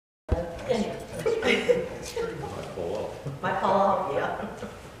Might fall off, yeah.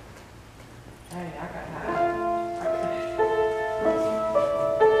 Hey, I got high.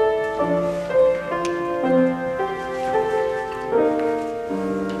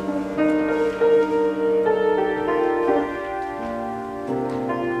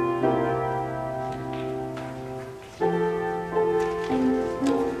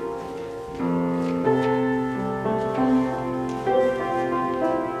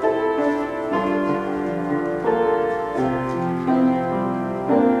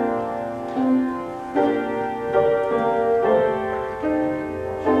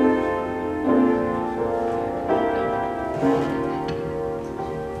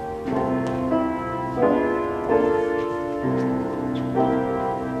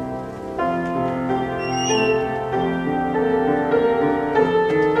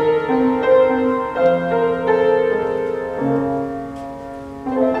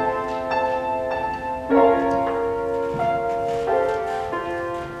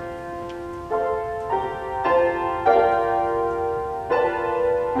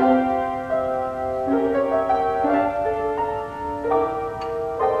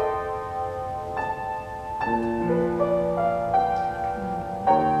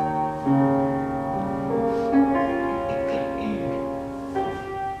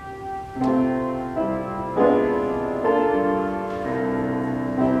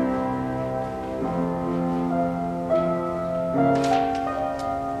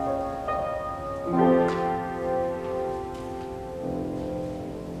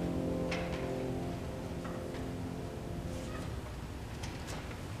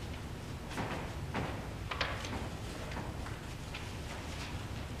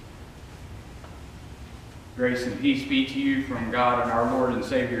 Grace and peace be to you from God and our Lord and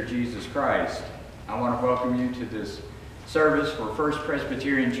Savior Jesus Christ. I want to welcome you to this service for First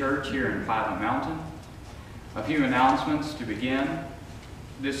Presbyterian Church here in Pilot Mountain. A few announcements to begin.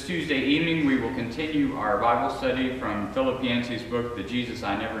 This Tuesday evening we will continue our Bible study from Philip Yancey's book, The Jesus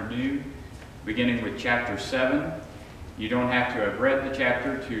I Never Knew, beginning with chapter 7. You don't have to have read the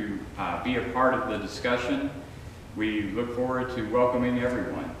chapter to be a part of the discussion. We look forward to welcoming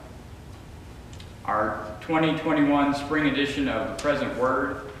everyone. Our 2021 spring edition of the Present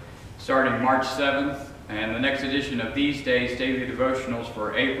Word, starting March 7th, and the next edition of These Days Daily Devotionals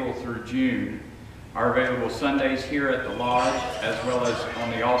for April through June are available Sundays here at the Lodge, as well as on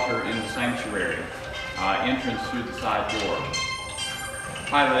the altar in the sanctuary, entrance through the side door.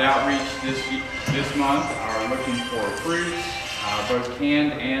 Pilot Outreach this month are looking for fruits, both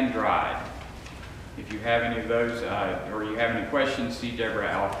canned and dried. If you have any of those, or you have any questions, see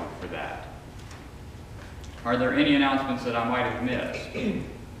Deborah Alford for that. Are there any announcements that I might have missed?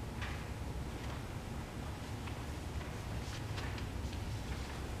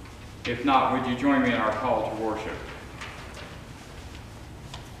 If not, would you join me in our call to worship?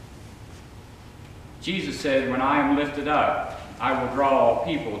 Jesus said, "When I am lifted up, I will draw all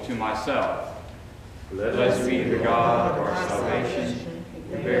people to myself." Blessed be the God of our salvation,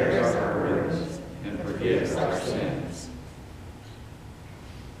 who bears our burdens and forgives our sins.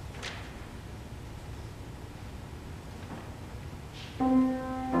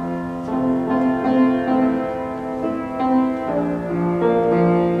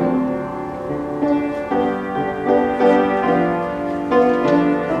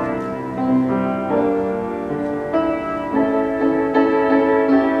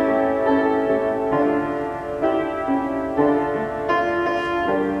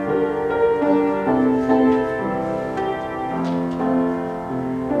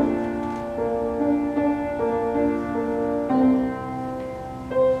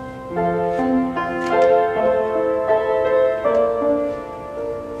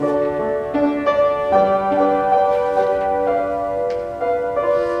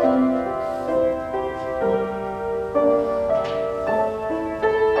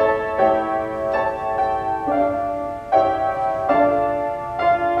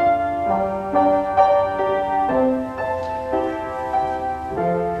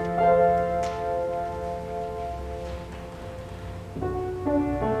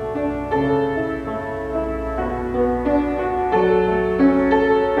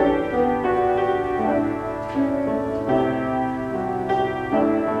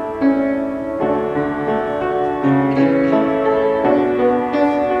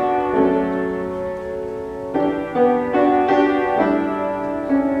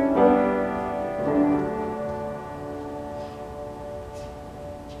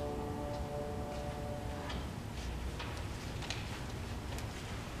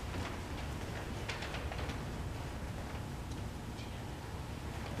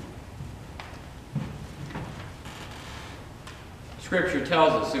 Scripture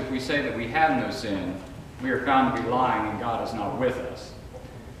tells us if we say that we have no sin, we are found to be lying and God is not with us.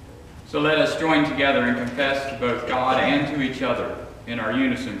 So let us join together and confess to both God and to each other in our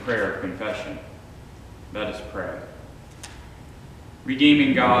unison prayer of confession. Let us pray.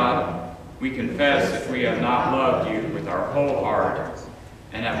 Redeeming God, we confess that we have not loved you with our whole heart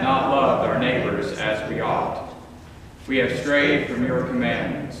and have not loved our neighbors as we ought. We have strayed from your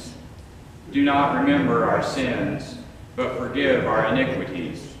commandments. Do not remember our sins, but forgive our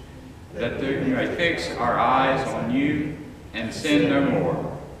iniquities, that we may fix our eyes on you and sin no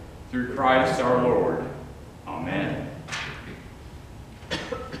more. Through Christ our Lord. Amen.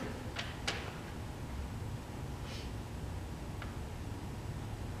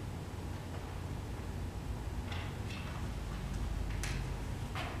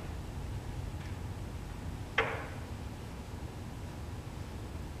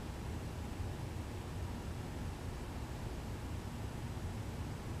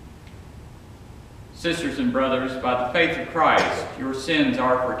 Sisters and brothers, by the faith of Christ, your sins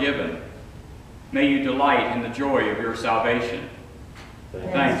are forgiven. May you delight in the joy of your salvation.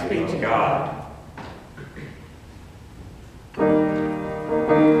 Thanks be to God.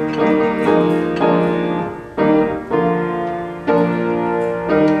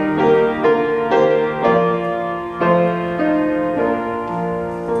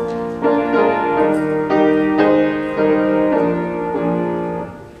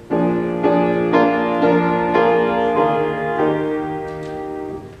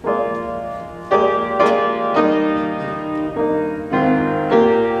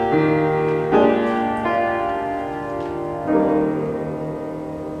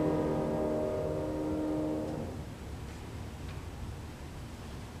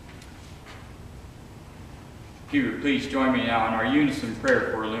 If you would please join me now in our unison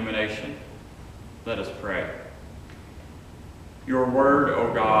prayer for illumination. Let us pray. Your word,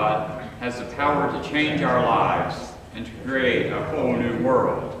 O God, has the power to change our lives and to create a whole new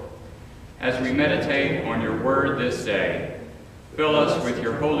world. As we meditate on your word this day, fill us with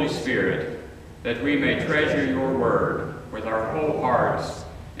your Holy Spirit, that we may treasure your word with our whole hearts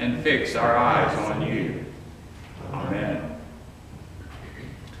and fix our eyes on you. Amen.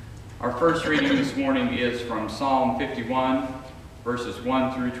 Our first reading this morning is from Psalm 51, verses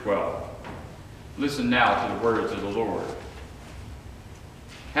 1 through 12. Listen now to the words of the Lord.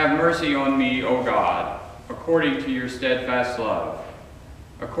 Have mercy on me, O God, according to your steadfast love.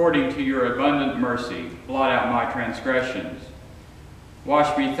 According to your abundant mercy, blot out my transgressions.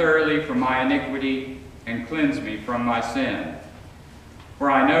 Wash me thoroughly from my iniquity and cleanse me from my sin.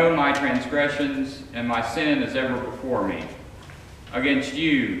 For I know my transgressions, and my sin is ever before me. Against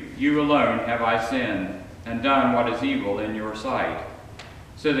you, you alone have I sinned, and done what is evil in your sight,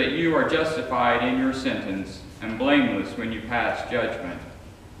 so that you are justified in your sentence, and blameless when you pass judgment.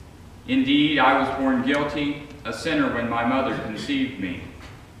 Indeed, I was born guilty, a sinner when my mother conceived me.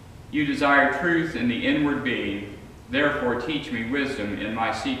 You desire truth in the inward being, therefore teach me wisdom in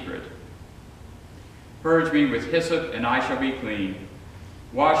my secret. Purge me with hyssop, and I shall be clean.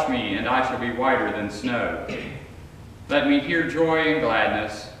 Wash me, and I shall be whiter than snow. Let me hear joy and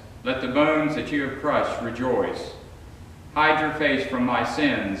gladness. Let the bones that you have crushed rejoice. Hide your face from my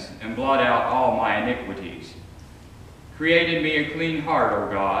sins, and blot out all my iniquities. Create in me a clean heart,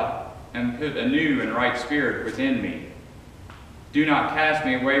 O God, and put a new and right spirit within me. Do not cast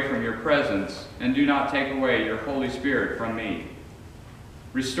me away from your presence, and do not take away your Holy Spirit from me.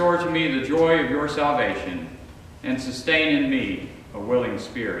 Restore to me the joy of your salvation, and sustain in me a willing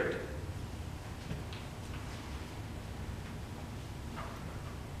spirit.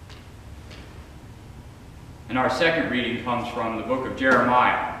 And our second reading comes from the book of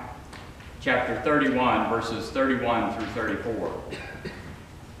Jeremiah, chapter 31, verses 31 through 34.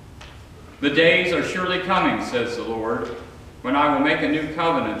 The days are surely coming, says the Lord, when I will make a new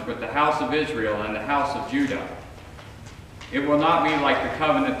covenant with the house of Israel and the house of Judah. It will not be like the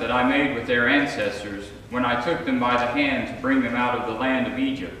covenant that I made with their ancestors when I took them by the hand to bring them out of the land of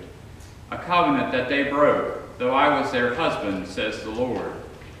Egypt, a covenant that they broke, though I was their husband, says the Lord.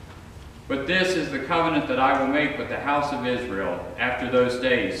 But this is the covenant that I will make with the house of Israel after those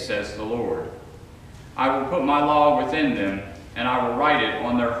days, says the Lord. I will put my law within them, and I will write it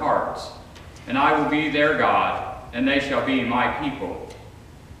on their hearts. And I will be their God, and they shall be my people.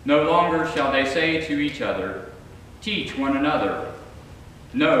 No longer shall they say to each other, teach one another,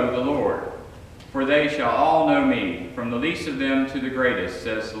 know the Lord. For they shall all know me, from the least of them to the greatest,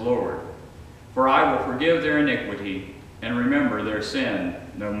 says the Lord. For I will forgive their iniquity, and remember their sin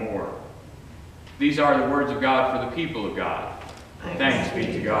no more. These are the words of God for the people of God. Thanks be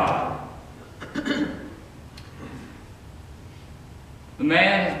to God. The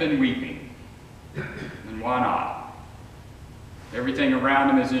man has been weeping, and why not? Everything around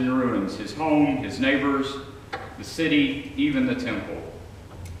him is in ruins. His home, his neighbors, the city, even the temple,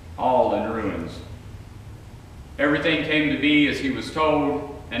 all in ruins. Everything came to be as he was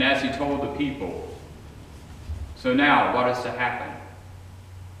told and as he told the people. So now, what is to happen?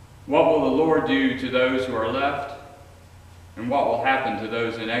 What will the Lord do to those who are left? And what will happen to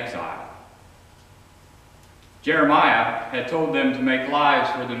those in exile? Jeremiah had told them to make lives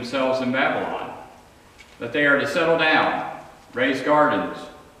for themselves in Babylon, that they are to settle down, raise gardens,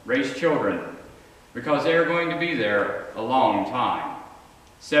 raise children, because they are going to be there a long time,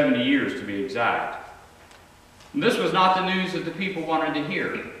 70 years to be exact. And this was not the news that the people wanted to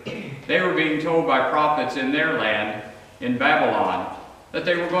hear. They were being told by prophets in their land, in Babylon, that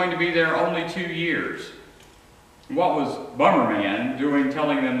they were going to be there only 2 years. What was Bummerman doing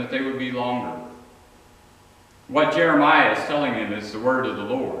telling them that they would be longer? What Jeremiah is telling them is the word of the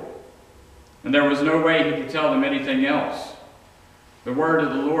Lord. And there was no way he could tell them anything else. The word of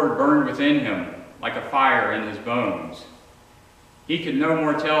the Lord burned within him like a fire in his bones. He could no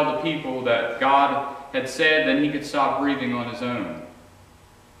more tell the people that God had said than he could stop breathing on his own.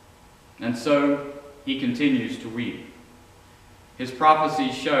 And so he continues to weep. His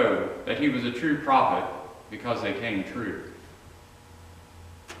prophecies show that he was a true prophet because they came true.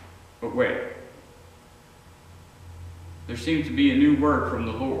 But wait. There seems to be a new word from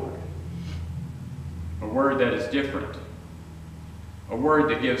the Lord. A word that is different. A word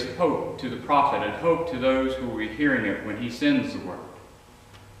that gives hope to the prophet and hope to those who will be hearing it when he sends the word.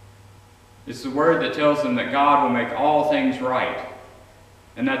 It's the word that tells them that God will make all things right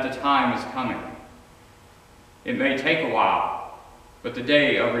and that the time is coming. It may take a while, but the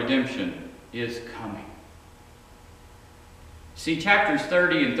day of redemption is coming. See, chapters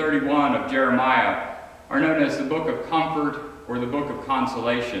 30 and 31 of Jeremiah are known as the book of comfort or the book of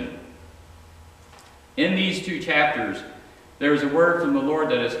consolation. In these 2 chapters, there is a word from the Lord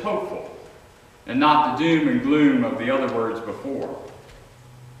that is hopeful and not the doom and gloom of the other words before.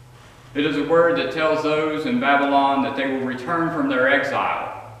 It is a word that tells those in Babylon that they will return from their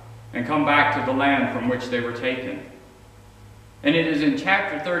exile and come back to the land from which they were taken. And it is in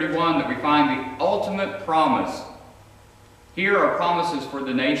chapter 31 that we find the ultimate promise. Here are promises for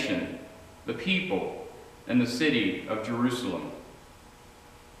the nation, the people, and the city of Jerusalem.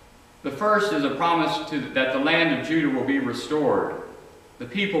 The first is a promise that the land of Judah will be restored. The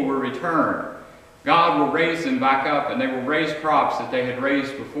people will return. God will raise them back up, and they will raise crops that they had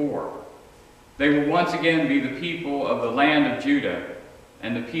raised before. They will once again be the people of the land of Judah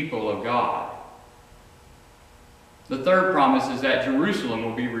and the people of God. The third promise is that Jerusalem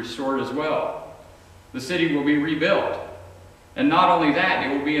will be restored as well. The city will be rebuilt. And not only that,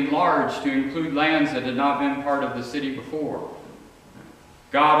 it will be enlarged to include lands that had not been part of the city before.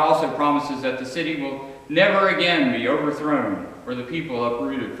 God also promises that the city will never again be overthrown or the people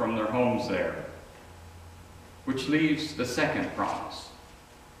uprooted from their homes there. Which leaves the second promise.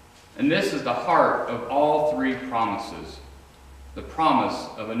 And this is the heart of all 3 promises, the promise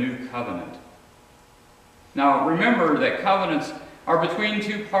of a new covenant. Now remember that covenants are between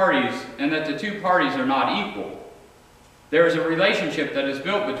 2 parties and that the 2 parties are not equal. There is a relationship that is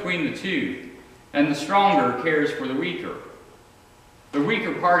built between the 2, and the stronger cares for the weaker. The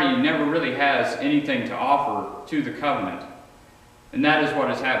weaker party never really has anything to offer to the covenant, and that is what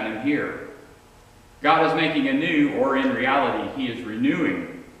is happening here. God is making a new, or in reality, he is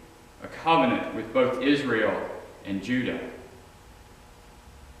renewing a covenant with both Israel and Judah.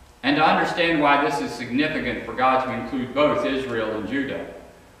 And to understand why this is significant for God to include both Israel and Judah,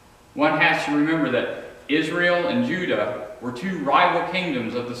 one has to remember that Israel and Judah were 2 rival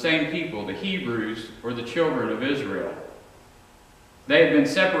kingdoms of the same people, the Hebrews, or the children of Israel. They had been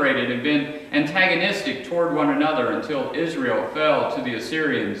separated and been antagonistic toward one another until Israel fell to the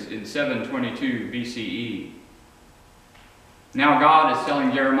Assyrians in 722 BCE. Now God is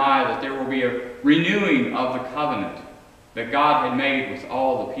telling Jeremiah that there will be a renewing of the covenant that God had made with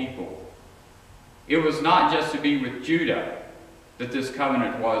all the people. It was not just to be with Judah that this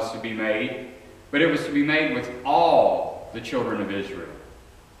covenant was to be made, but it was to be made with all the children of Israel.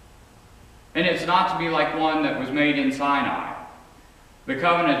 And it's not to be like one that was made in Sinai. The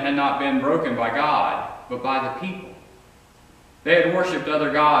covenant had not been broken by God, but by the people. They had worshipped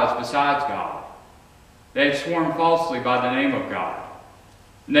other gods besides God. They had sworn falsely by the name of God.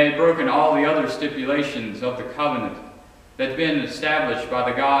 And they had broken all the other stipulations of the covenant that had been established by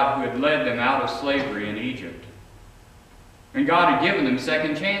the God who had led them out of slavery in Egypt. And God had given them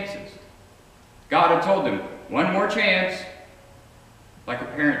second chances. God had told them, 1 more chance, like a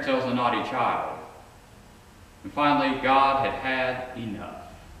parent tells a naughty child. And finally, God had had enough.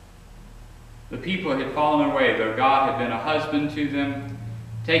 The people had fallen away, though God had been a husband to them,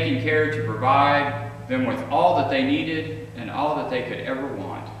 taking care to provide them with all that they needed and all that they could ever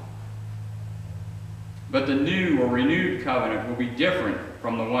want. But the new or renewed covenant will be different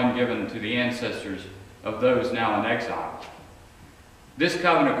from the one given to the ancestors of those now in exile. This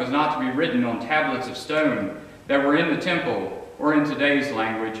covenant was not to be written on tablets of stone that were in the temple, or in today's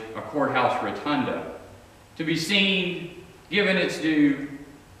language, a courthouse rotunda, to be seen, given its due,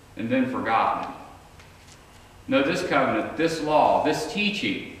 and then forgotten. No, this covenant, this law, this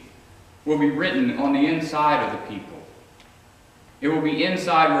teaching will be written on the inside of the people. It will be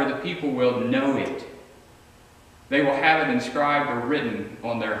inside where the people will know it. They will have it inscribed or written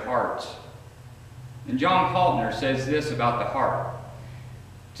on their hearts. And John Kaltner says this about the heart.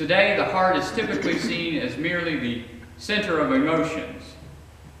 Today, the heart is typically seen as merely the center of emotions.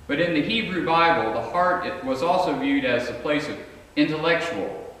 But in the Hebrew Bible, the heart was also viewed as a place of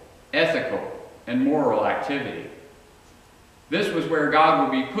intellectual, ethical, and moral activity. This was where God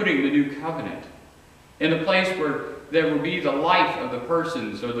would be putting the new covenant, in a place where there would be the life of the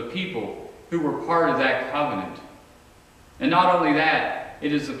persons or the people who were part of that covenant. And not only that,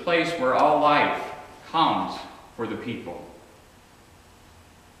 it is the place where all life comes for the people.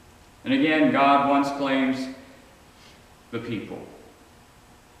 And again, God once claims the people.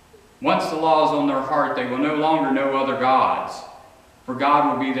 Once the law is on their heart, they will no longer know other gods, for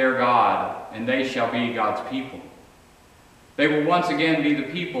God will be their God, and they shall be God's people. They will once again be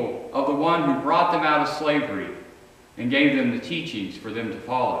the people of the one who brought them out of slavery and gave them the teachings for them to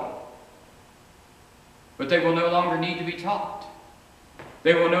follow. But they will no longer need to be taught.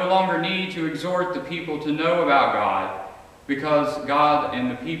 They will no longer need to exhort the people to know about God, because God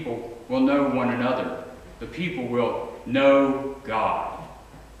and the people will know one another. The people will know God.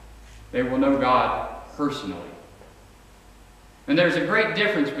 They will know God personally. And there's a great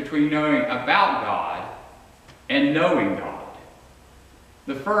difference between knowing about God and knowing God.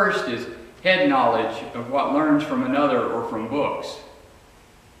 The first is head knowledge of what learns from another or from books.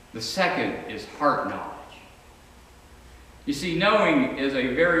 The second is heart knowledge. You see, knowing is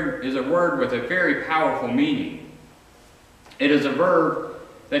a word with a very powerful meaning. It is a verb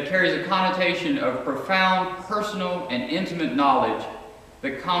that carries a connotation of profound, personal, and intimate knowledge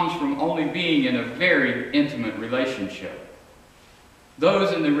that comes from only being in a very intimate relationship.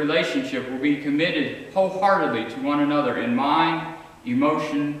 Those in the relationship will be committed wholeheartedly to one another in mind,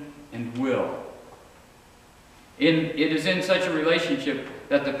 emotion, and will. It is in such a relationship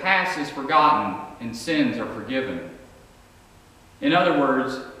that the past is forgotten and sins are forgiven. In other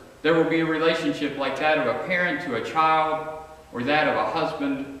words, there will be a relationship like that of a parent to a child, or that of a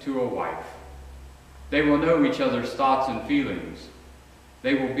husband to a wife. They will know each other's thoughts and feelings.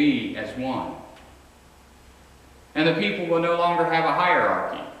 They will be as one. And the people will no longer have a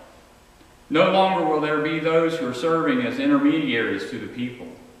hierarchy. No longer will there be those who are serving as intermediaries to the people.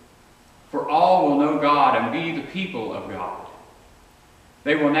 For all will know God and be the people of God.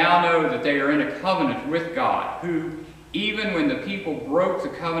 They will now know that they are in a covenant with God, who, even when the people broke the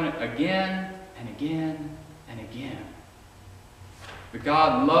covenant again and again and again, but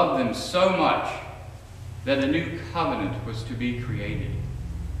God loved them so much that a new covenant was to be created.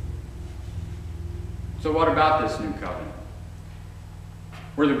 So what about this new covenant?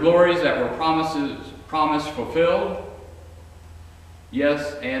 Were the glories that were promised fulfilled?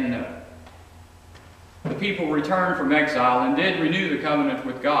 Yes and no. The people returned from exile and did renew the covenant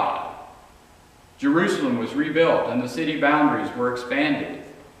with God. Jerusalem was rebuilt and the city boundaries were expanded.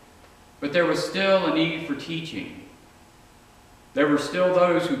 But there was still a need for teaching. There were still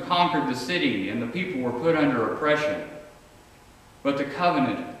those who conquered the city and the people were put under oppression. But the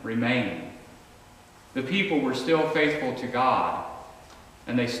covenant remained. The people were still faithful to God,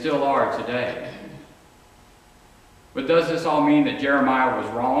 and they still are today. But does this all mean that Jeremiah was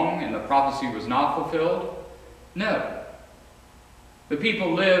wrong and the prophecy was not fulfilled? No. The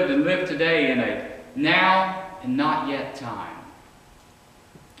people lived and live today in a now and not yet time.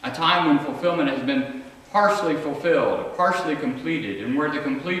 A time when fulfillment has been partially fulfilled, partially completed, and where the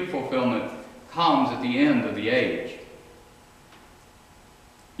complete fulfillment comes at the end of the age.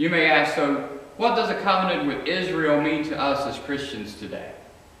 You may ask, so what does a covenant with Israel mean to us as Christians today?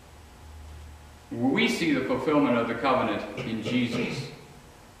 We see the fulfillment of the covenant in Jesus.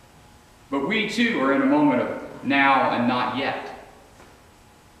 But we too are in a moment of now and not yet.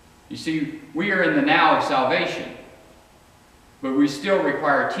 You see, we are in the now of salvation, but we still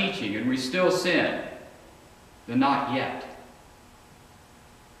require teaching and we still sin. The not yet.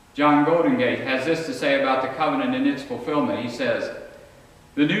 John Goldingate has this to say about the covenant and its fulfillment. He says,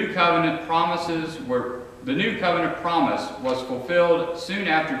 The new covenant promise was fulfilled soon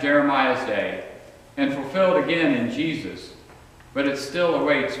after Jeremiah's day and fulfilled again in Jesus, but it still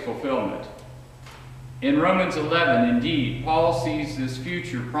awaits fulfillment. In Romans 11, indeed, Paul sees this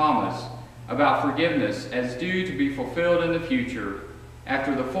future promise about forgiveness as due to be fulfilled in the future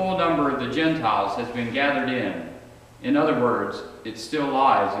after the full number of the Gentiles has been gathered in. In other words, it still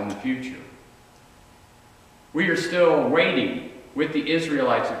lies in the future. We are still waiting with the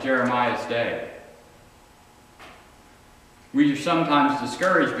Israelites of Jeremiah's day. We are sometimes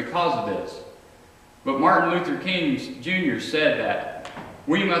discouraged because of this, but Martin Luther King Jr. said that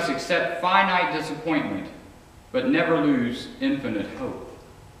we must accept finite disappointment, but never lose infinite hope.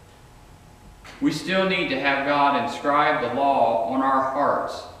 We still need to have God inscribe the law on our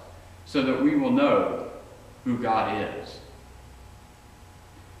hearts so that we will know who God is.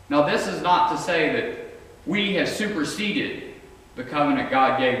 Now, this is not to say that we have superseded the covenant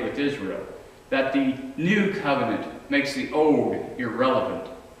God gave with Israel, that the new covenant makes the old irrelevant.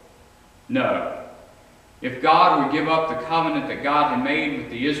 No. If God would give up the covenant that God had made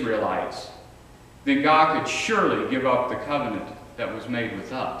with the Israelites, then God could surely give up the covenant that was made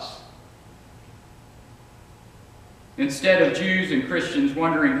with us. Instead of Jews and Christians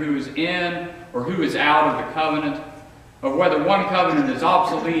wondering who is in or who is out of the covenant, of whether one covenant is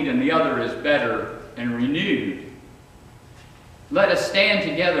obsolete and the other is better and renewed, let us stand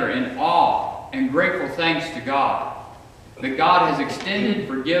together in awe and grateful thanks to God that God has extended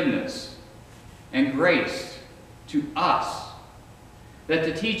forgiveness and grace to us, that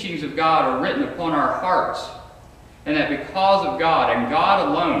the teachings of God are written upon our hearts, and that because of God and God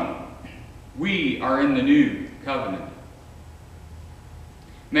alone, we are in the new covenant.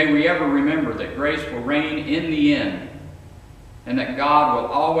 May we ever remember that grace will reign in the end, and that God will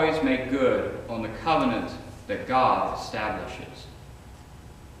always make good on the covenant that God establishes.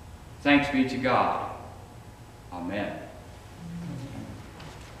 Thanks be to God. Amen.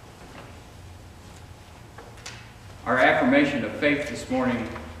 Our affirmation of faith this morning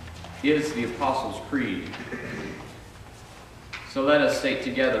is the Apostles' Creed. So let us state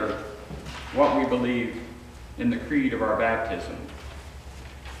together what we believe in the creed of our baptism.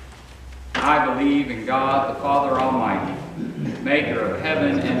 I believe in God, the Father Almighty, maker of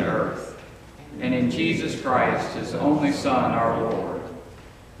heaven and earth, and in Jesus Christ, his only Son, our Lord,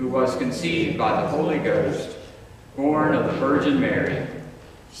 who was conceived by the Holy Ghost, born of the Virgin Mary,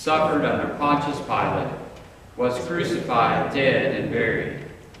 suffered under Pontius Pilate, was crucified, dead, and buried.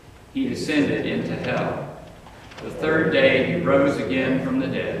 He descended into hell. The third day he rose again from the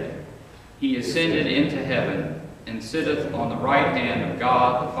dead. He ascended into heaven, and sitteth on the right hand of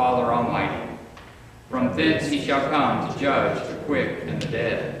God the Father Almighty. From thence he shall come to judge the quick and the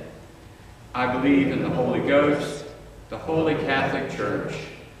dead. I believe in the Holy Ghost, the Holy Catholic Church,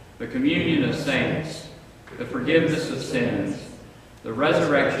 the communion of saints, the forgiveness of sins, the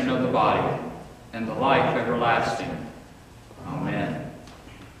resurrection of the body, and the life everlasting. Amen.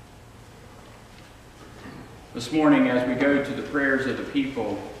 This morning, as we go to the prayers of the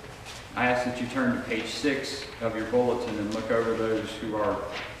people, I ask that you turn to page 6 of your bulletin and look over those who are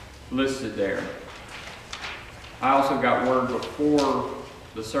listed there. I also got word before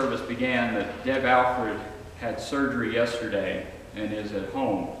the service began that Deb Alfred had surgery yesterday and is at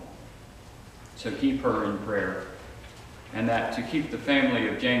home. So keep her in prayer. And that to keep the family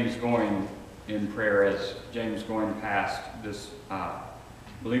of James Goyne in prayer as James Goyne passed this, I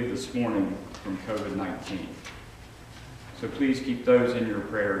believe this morning from COVID-19. So please keep those in your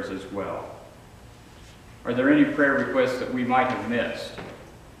prayers as well. Are there any prayer requests that we might have missed?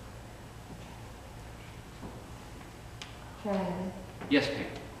 Travis, Yes,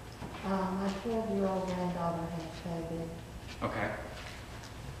 ma'am. my 12-year-old granddaughter has COVID. Okay.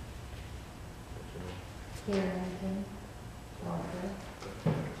 Carrington Parker.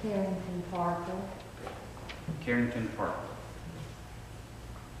 Carrington Parker. Carrington Park.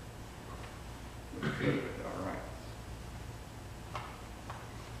 Good. All right.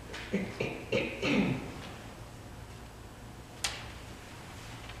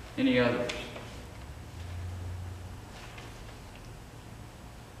 Any others?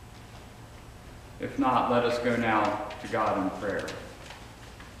 If not, let us go now to God in prayer.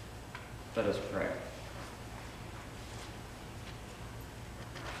 Let us pray.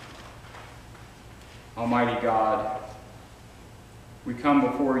 Almighty God, we come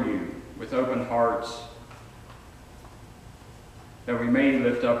before you with open hearts that we may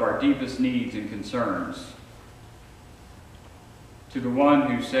lift up our deepest needs and concerns to the one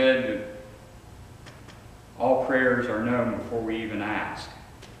who said that all prayers are known before we even ask,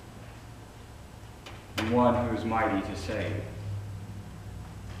 and one who is mighty to save.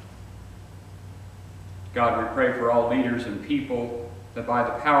 God, we pray for all leaders and people that by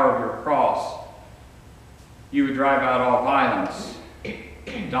the power of your cross, you would drive out all violence,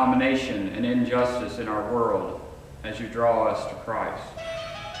 domination, and injustice in our world as you draw us to Christ.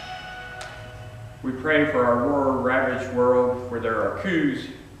 We pray for our war-ravaged world where there are coups,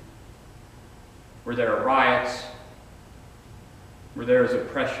 where there are riots, where there is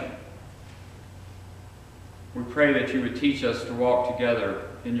oppression. We pray that you would teach us to walk together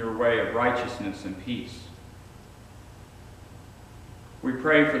in your way of righteousness and peace. We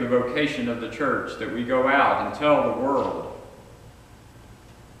pray for the vocation of the church, that we go out and tell the world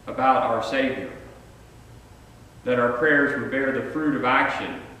about our Savior, that our prayers would bear the fruit of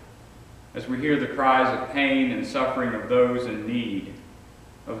action as we hear the cries of pain and suffering of those in need,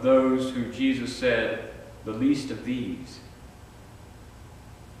 of those who Jesus said, the least of these.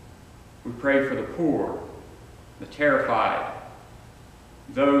 We pray for the poor, the terrified,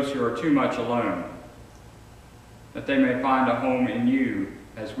 those who are too much alone, that they may find a home in you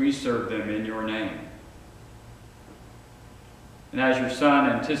as we serve them in your name. And as your Son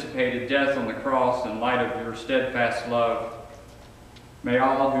anticipated death on the cross in light of your steadfast love, may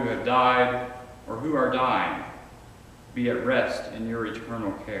all who have died or who are dying be at rest in your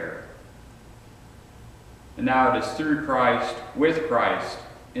eternal care. And now it is through Christ, with Christ,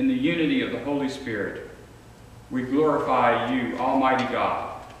 in the unity of the Holy Spirit, we glorify you, Almighty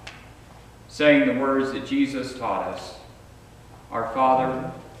God, saying the words that Jesus taught us. Our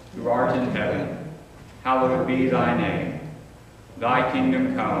Father, who art in heaven, hallowed be thy name. Thy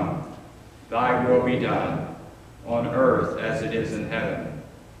kingdom come, thy will be done, on earth as it is in heaven.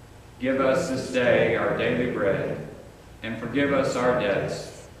 Give us this day our daily bread, and forgive us our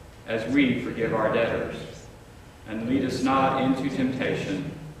debts, as we forgive our debtors. And lead us not into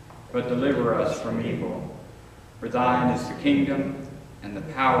temptation, but deliver us from evil. For thine is the kingdom, and the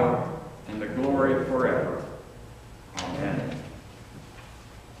power, and the glory forever. Amen.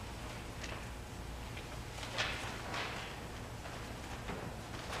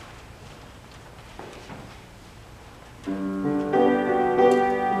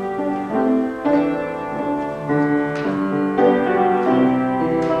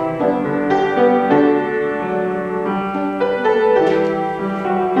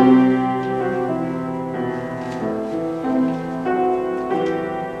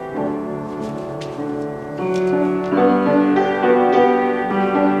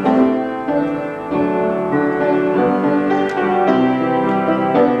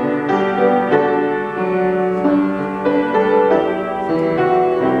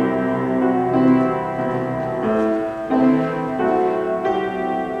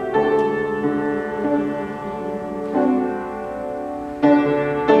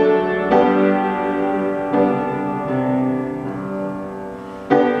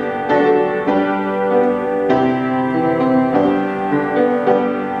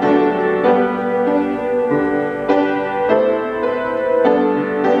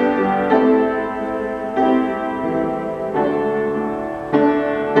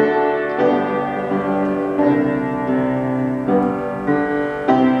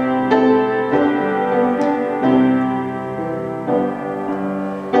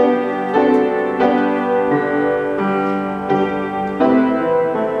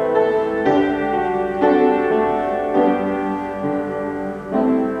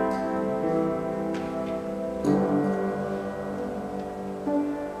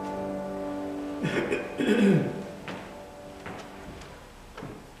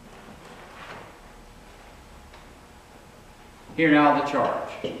 Hear now the charge.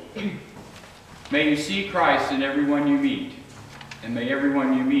 May you see Christ in everyone you meet, and may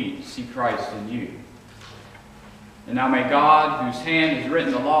everyone you meet see Christ in you. And now may God, whose hand has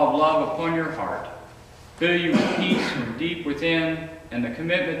written the law of love upon your heart, fill you with peace from deep within and the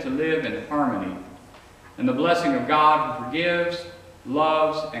commitment to live in harmony, and the blessing of God who forgives,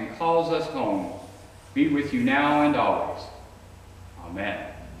 loves, and calls us home be with you now and always.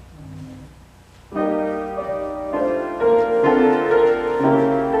 Amen.